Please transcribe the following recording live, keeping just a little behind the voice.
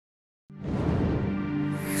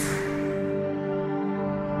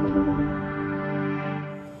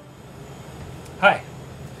Hi,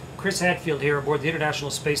 Krris Haffield here aboard the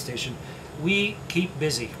International Space Station. We keep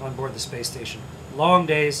busy on board the space station. Long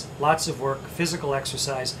days, lots of work, physical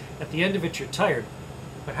exercise. At the end of it, you're tired.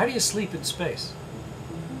 But how do you sleep in space?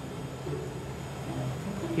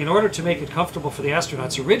 In order to make it comfortable for the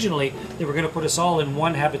astronauts, originally they were going to put us all in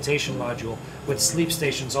one habitation module with sleep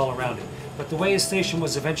stations all around it. But the way a station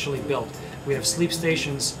was eventually built, we have sleep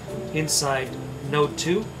stations inside Node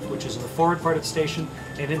 2, which is in the forward part of the station,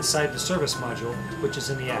 and inside the service module, which is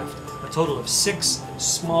in the aft. A total of 6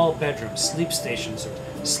 small bedrooms, sleep stations,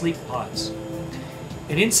 or sleep pods.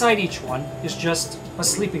 And inside each one is just a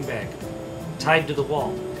sleeping bag tied to the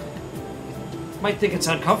wall. You might think it's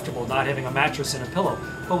uncomfortable not having a mattress and a pillow,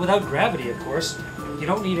 but without gravity, of course, you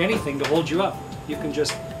don't need anything to hold you up. You can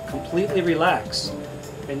just completely relax.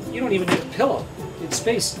 And you don't even need a pillow. In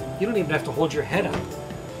space, you don't even have to hold your head up.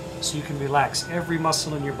 So you can relax every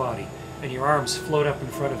muscle in your body, and your arms float up in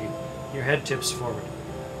front of you. Your head tips forward.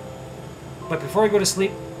 But before I go to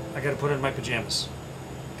sleep, I gotta put on my pajamas,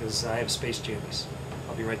 because I have space jammies.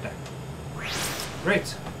 I'll be right back.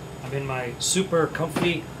 Great. I'm in my super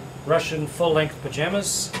comfy Russian full-length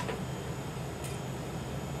pajamas.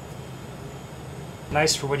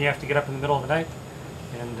 Nice for when you have to get up in the middle of the night,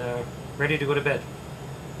 and ready to go to bed.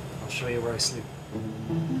 I'll show you where I sleep.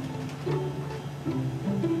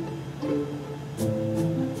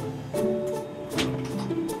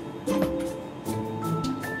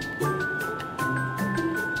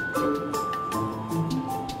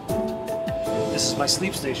 This is my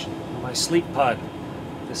sleep station, my sleep pod.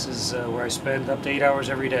 This is where I spend up to 8 hours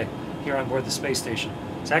every day here on board the space station.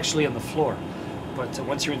 It's actually on the floor, but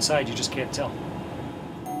once you're inside, you just can't tell.